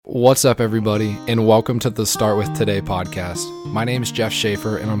What's up, everybody, and welcome to the Start With Today podcast. My name is Jeff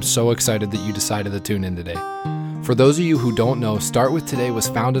Schaefer, and I'm so excited that you decided to tune in today. For those of you who don't know, Start With Today was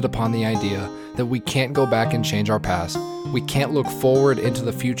founded upon the idea that we can't go back and change our past. We can't look forward into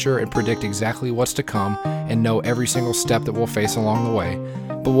the future and predict exactly what's to come and know every single step that we'll face along the way.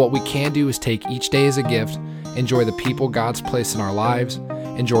 But what we can do is take each day as a gift, enjoy the people God's placed in our lives,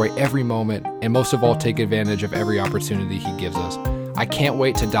 enjoy every moment, and most of all, take advantage of every opportunity He gives us. I can't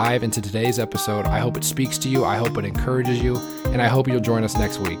wait to dive into today's episode. I hope it speaks to you, I hope it encourages you, and I hope you'll join us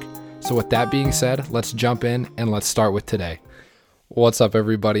next week. So with that being said, let's jump in and let's start with today. What's up,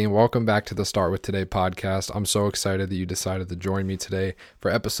 everybody, and welcome back to the Start With Today podcast. I'm so excited that you decided to join me today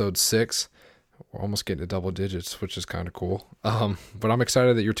for episode 6. We're almost getting to double digits, which is kind of cool. But I'm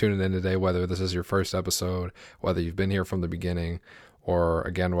excited that you're tuning in today, whether this is your first episode, whether you've been here from the beginning, or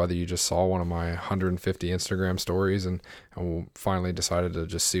again, whether you just saw one of my 150 Instagram stories and finally decided to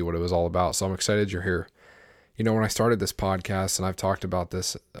just see what it was all about. So I'm excited you're here. You know, when I started this podcast, and I've talked about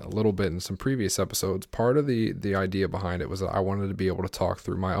this a little bit in some previous episodes, part of the idea behind it was that I wanted to be able to talk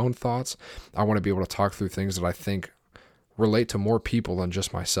through my own thoughts. I want to be able to talk through things that I think relate to more people than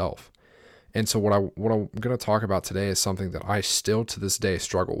just myself. And so what I'm going to talk about today is something that I still to this day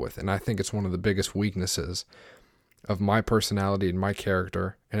struggle with. And I think it's one of the biggest weaknesses of my personality and my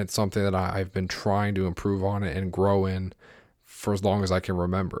character, and it's something that I've been trying to improve on it and grow in for as long as I can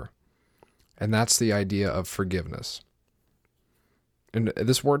remember. And that's the idea of forgiveness. And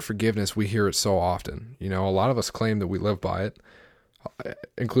this word forgiveness, we hear it so often. You know, a lot of us claim that we live by it,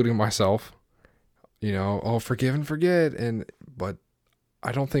 including myself. You know, oh, forgive and forget, but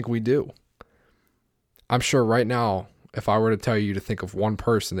I don't think we do. I'm sure right now, if I were to tell you to think of one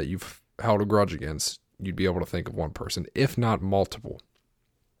person that you've held a grudge against, you'd be able to think of one person, if not multiple.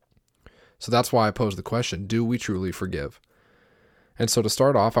 So that's why I pose the question, do we truly forgive? And so to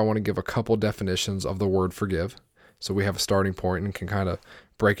start off, I want to give a couple definitions of the word forgive, so we have a starting point and can kind of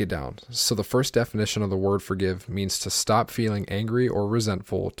break it down. So the first definition of the word forgive means to stop feeling angry or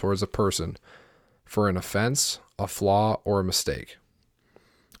resentful towards a person for an offense, a flaw, or a mistake.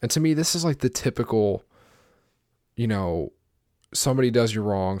 And to me, this is like the typical, you know, somebody does you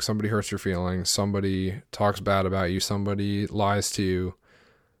wrong, somebody hurts your feelings, somebody talks bad about you, somebody lies to you,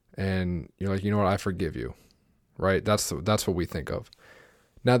 and you're like, you know what, I forgive you, right? That's what we think of.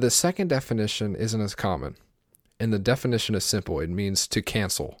 Now, the second definition isn't as common, and the definition is simple. It means to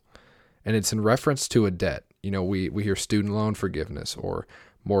cancel, and it's in reference to a debt. You know, we hear student loan forgiveness or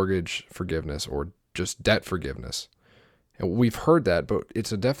mortgage forgiveness or just debt forgiveness. And we've heard that, but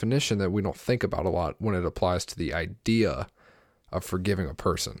it's a definition that we don't think about a lot when it applies to the idea of forgiving a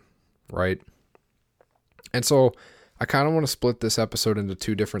person, right? And so I kind of want to split this episode into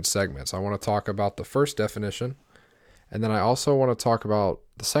two different segments. I want to talk about the first definition, and then I also want to talk about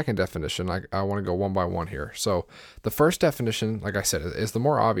the second definition. I want to go one by one here. So the first definition, like I said, is the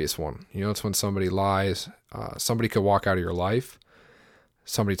more obvious one. You know, it's when somebody lies, somebody could walk out of your life,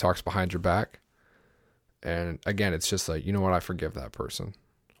 somebody talks behind your back, and again, it's just like, you know what, I forgive that person.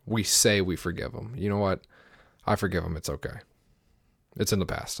 We say we forgive them. You know what, I forgive them, it's okay. It's in the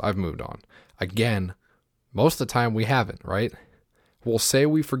past. I've moved on. Again, most of the time we haven't, right? We'll say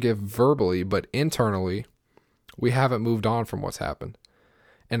we forgive verbally, but internally, we haven't moved on from what's happened.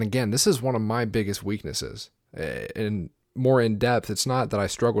 And again, this is one of my biggest weaknesses. And more in depth, it's not that I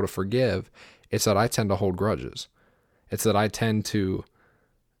struggle to forgive, it's that I tend to hold grudges. It's that I tend to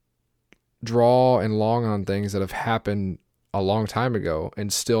draw and long on things that have happened a long time ago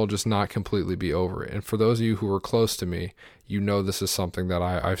and still just not completely be over it. And for those of you who are close to me, you know this is something that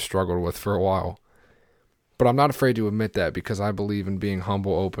I've struggled with for a while. But I'm not afraid to admit that because I believe in being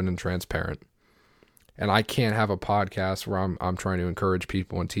humble, open, and transparent. And I can't have a podcast where I'm trying to encourage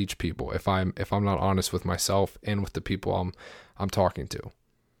people and teach people if I'm not honest with myself and with the people I'm talking to.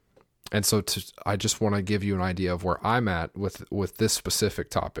 And so I just want to give you an idea of where I'm at with this specific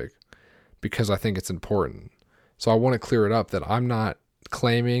topic because I think it's important. So I want to clear it up that I'm not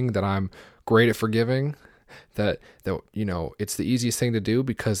claiming that I'm great at forgiving, that you know, it's the easiest thing to do,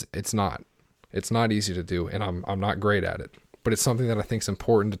 because it's not. It's not easy to do, and I'm not great at it. But it's something that I think is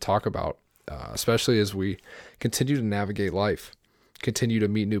important to talk about, especially as we continue to navigate life, continue to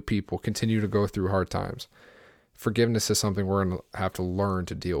meet new people, continue to go through hard times. Forgiveness is something we're going to have to learn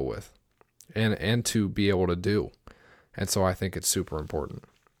to deal with and to be able to do. And so I think it's super important.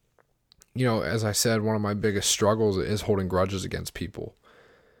 You know, as I said, one of my biggest struggles is holding grudges against people.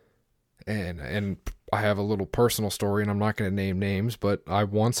 And I have a little personal story, and I'm not going to name names, but I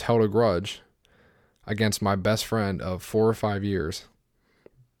once held a grudge against my best friend of 4 or 5 years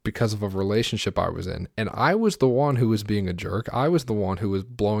because of a relationship I was in. And I was the one who was being a jerk. I was the one who was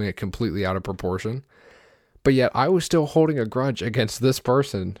blowing it completely out of proportion. But yet I was still holding a grudge against this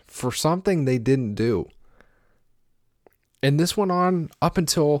person for something they didn't do. And this went on up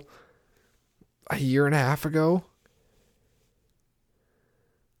until a year and a half ago.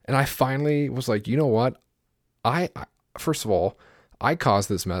 And I finally was like, you know what? First of all, I caused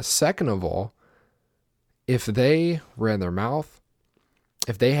this mess. Second of all, if they ran their mouth,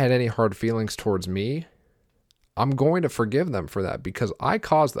 if they had any hard feelings towards me, I'm going to forgive them for that because I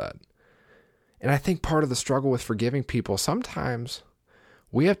caused that. And I think part of the struggle with forgiving people, sometimes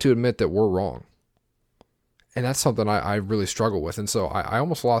we have to admit that we're wrong. And that's something I really struggle with. And so I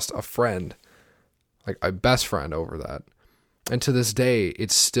almost lost a friend, like a best friend, over that. And to this day,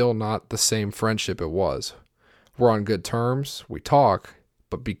 it's still not the same friendship it was. We're on good terms, we talk,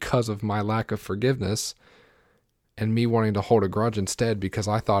 but because of my lack of forgiveness and me wanting to hold a grudge instead because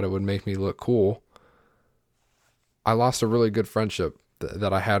I thought it would make me look cool, I lost a really good friendship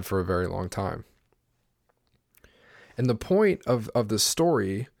that I had for a very long time. And the point of this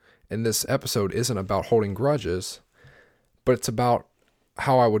story in this episode isn't about holding grudges, but it's about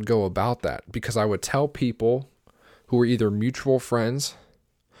how I would go about that, because I would tell people who were either mutual friends,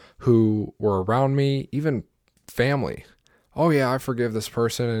 who were around me, even family, oh yeah, I forgive this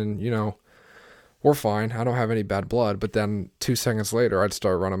person and, we're fine. I don't have any bad blood. But then 2 seconds later, I'd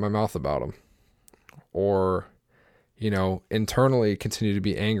start running my mouth about them. Or, internally continue to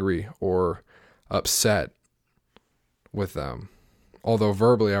be angry or upset with them. Although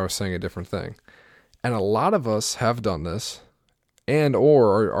verbally I was saying a different thing. And a lot of us have done this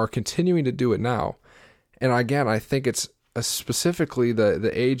or are continuing to do it now. And again, I think it's specifically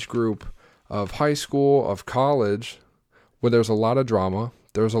the age group of high school, of college, where there's a lot of drama,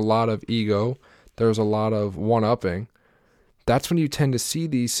 there's a lot of ego, there's a lot of one-upping. That's when you tend to see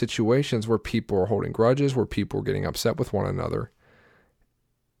these situations where people are holding grudges, where people are getting upset with one another.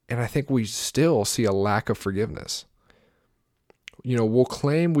 And I think we still see a lack of forgiveness. We'll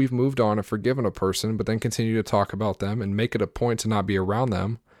claim we've moved on and forgiven a person, but then continue to talk about them and make it a point to not be around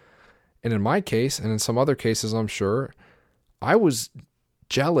them. And in my case, and in some other cases, I'm sure, I was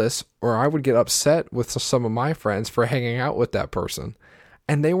jealous, or I would get upset with some of my friends for hanging out with that person.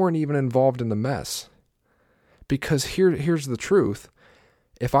 And they weren't even involved in the mess. Because here's the truth.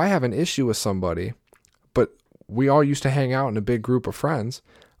 If I have an issue with somebody, but we all used to hang out in a big group of friends,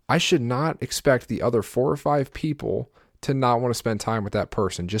 I should not expect the other 4 or 5 people to not want to spend time with that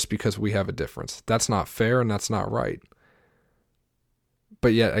person just because we have a difference. That's not fair and that's not right.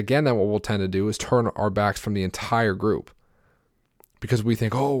 But yet again, then what we'll tend to do is turn our backs from the entire group. Because we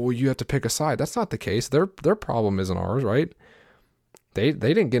think, oh, well, you have to pick a side. That's not the case. Their problem isn't ours, right? They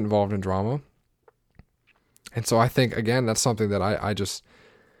didn't get involved in drama. And so I think, again, that's something that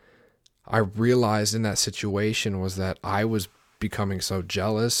I realized in that situation, was that I was becoming so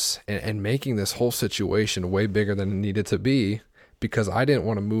jealous and making this whole situation way bigger than it needed to be, because I didn't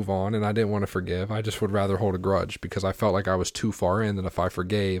want to move on and I didn't want to forgive. I just would rather hold a grudge because I felt like I was too far in, that if I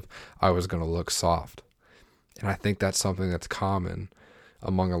forgave, I was going to look soft. And I think that's something that's common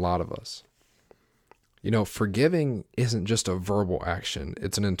among a lot of us. Forgiving isn't just a verbal action.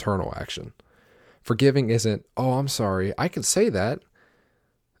 It's an internal action. Forgiving isn't, oh, I'm sorry. I can say that,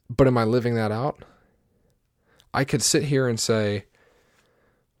 but am I living that out? I could sit here and say,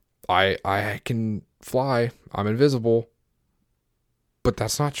 I can fly. I'm invisible. But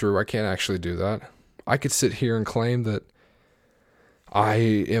that's not true. I can't actually do that. I could sit here and claim that I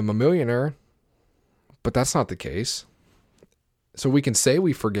am a millionaire, but that's not the case. So we can say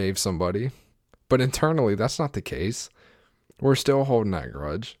we forgave somebody, but internally that's not the case. We're still holding that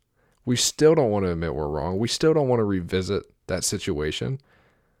grudge. We still don't want to admit we're wrong. We still don't want to revisit that situation.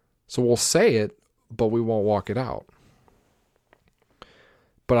 So we'll say it, but we won't walk it out.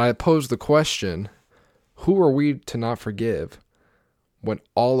 But I pose the question, who are we to not forgive when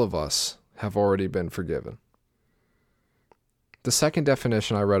all of us have already been forgiven? The second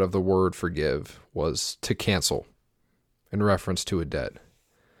definition I read of the word forgive was to cancel, in reference to a debt.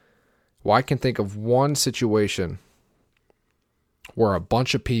 Well, I can think of one situation where a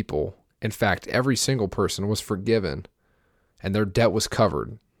bunch of people, in fact, every single person, was forgiven and their debt was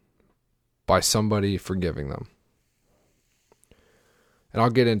covered by somebody forgiving them. And I'll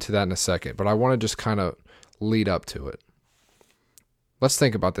get into that in a second, but I want to just kind of lead up to it. Let's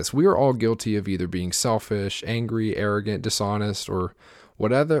think about this. We are all guilty of either being selfish, angry, arrogant, dishonest, or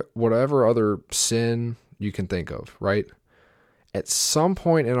whatever other sin you can think of, right? At some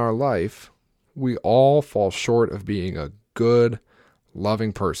point in our life, we all fall short of being a good,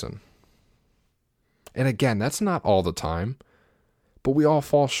 loving person. And again, that's not all the time, but we all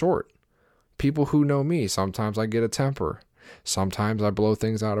fall short. People who know me, sometimes I get a temper. Sometimes I blow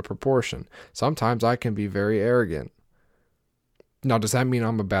things out of proportion. Sometimes I can be very arrogant. Now, does that mean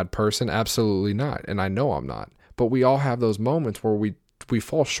I'm a bad person? Absolutely not. And I know I'm not. But we all have those moments where we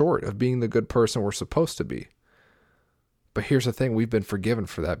fall short of being the good person we're supposed to be. But here's the thing, we've been forgiven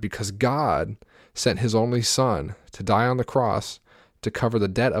for that because God sent his only son to die on the cross to cover the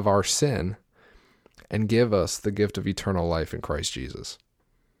debt of our sin and give us the gift of eternal life in Christ Jesus.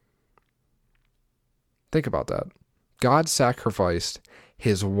 Think about that. God sacrificed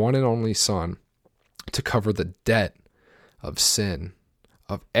his one and only son to cover the debt of sin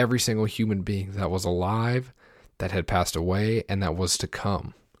of every single human being that was alive, that had passed away, and that was to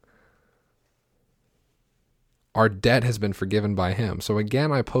come. Our debt has been forgiven by him. So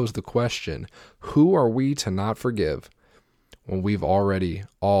again, I pose the question, who are we to not forgive when we've already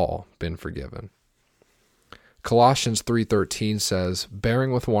all been forgiven? Colossians 3:13 says,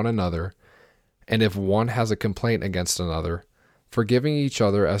 bearing with one another, and if one has a complaint against another, forgiving each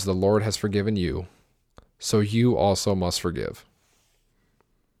other as the Lord has forgiven you, so you also must forgive.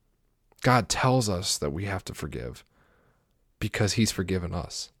 God tells us that we have to forgive because he's forgiven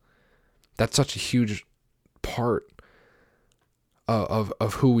us. That's such a huge part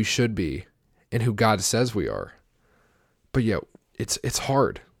of who we should be and who God says we are. But yet, it's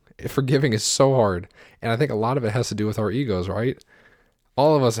hard. Forgiving is so hard. And I think a lot of it has to do with our egos, right?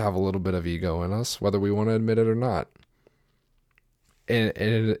 All of us have a little bit of ego in us, whether we want to admit it or not. And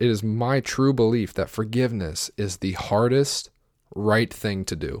it is my true belief that forgiveness is the hardest right thing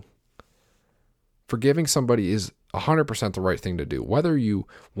to do. Forgiving somebody is 100% the right thing to do. Whether you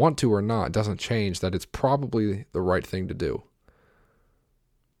want to or not doesn't change that it's probably the right thing to do.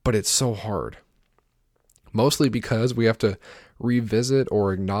 But it's so hard. Mostly because we have to revisit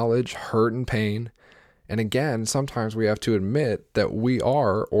or acknowledge hurt and pain. And again, sometimes we have to admit that we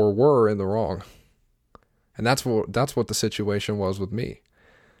are or were in the wrong. And that's what the situation was with me.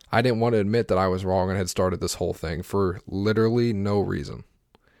 I didn't want to admit that I was wrong and had started this whole thing for literally no reason.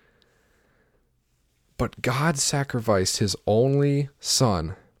 But God sacrificed his only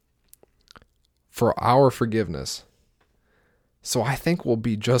son for our forgiveness. So I think we'll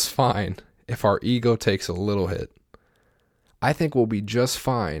be just fine if our ego takes a little hit. I think we'll be just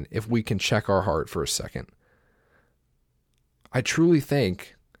fine if we can check our heart for a second. I truly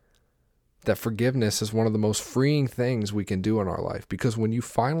think that forgiveness is one of the most freeing things we can do in our life, because when you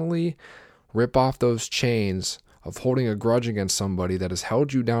finally rip off those chains of holding a grudge against somebody that has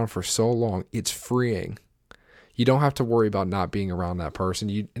held you down for so long, it's freeing. You don't have to worry about not being around that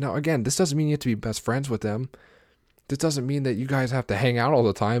person. Again, this doesn't mean you have to be best friends with them. This doesn't mean that you guys have to hang out all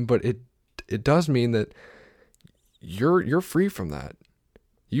the time, but it does mean that you're free from that.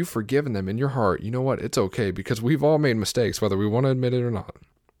 You've forgiven them in your heart. You know what? It's okay, because we've all made mistakes, whether we want to admit it or not.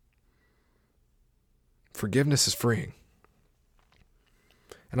 Forgiveness is freeing.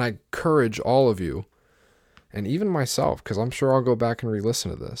 And I encourage all of you, and even myself, because I'm sure I'll go back and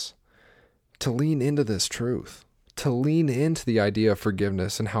re-listen to this, to lean into this truth, to lean into the idea of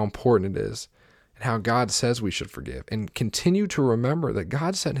forgiveness and how important it is, and how God says we should forgive, and continue to remember that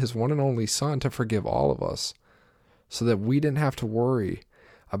God sent his one and only son to forgive all of us so that we didn't have to worry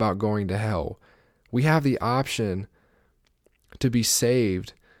about going to hell. We have the option to be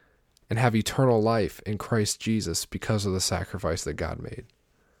saved and have eternal life in Christ Jesus because of the sacrifice that God made.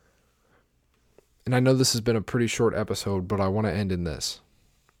 And I know this has been a pretty short episode, but I want to end in this.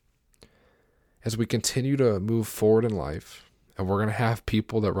 As we continue to move forward in life, and we're going to have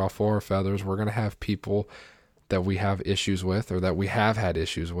people that ruffle our feathers, we're going to have people that we have issues with or that we have had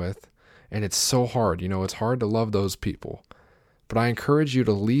issues with, and it's so hard. It's hard to love those people. But I encourage you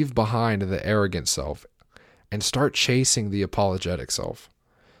to leave behind the arrogant self and start chasing the apologetic self.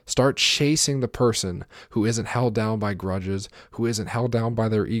 Start chasing the person who isn't held down by grudges, who isn't held down by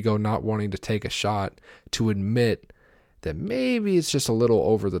their ego not wanting to take a shot, to admit that maybe it's just a little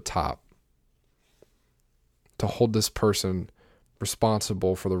over the top to hold this person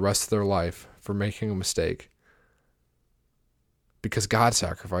responsible for the rest of their life for making a mistake. Because God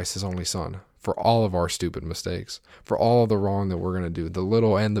sacrificed his only son for all of our stupid mistakes, for all of the wrong that we're going to do, the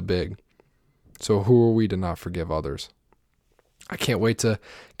little and the big. So who are we to not forgive others? I can't wait to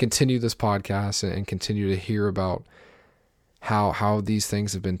continue this podcast and continue to hear about how these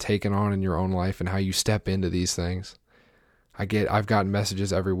things have been taken on in your own life and how you step into these things. I've gotten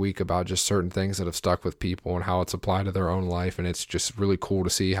messages every week about just certain things that have stuck with people and how it's applied to their own life, and it's just really cool to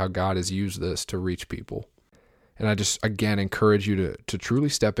see how God has used this to reach people. And I just, again, encourage you to truly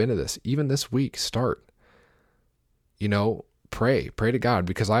step into this. Even this week, start. Pray to God,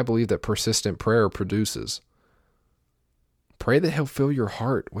 because I believe that persistent prayer produces. Pray that he'll fill your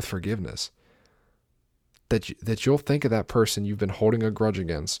heart with forgiveness. That you'll think of that person you've been holding a grudge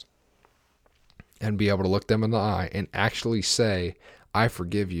against and be able to look them in the eye and actually say, I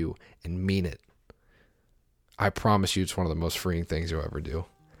forgive you, and mean it. I promise you it's one of the most freeing things you'll ever do.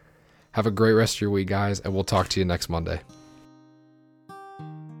 Have a great rest of your week, guys, and we'll talk to you next Monday.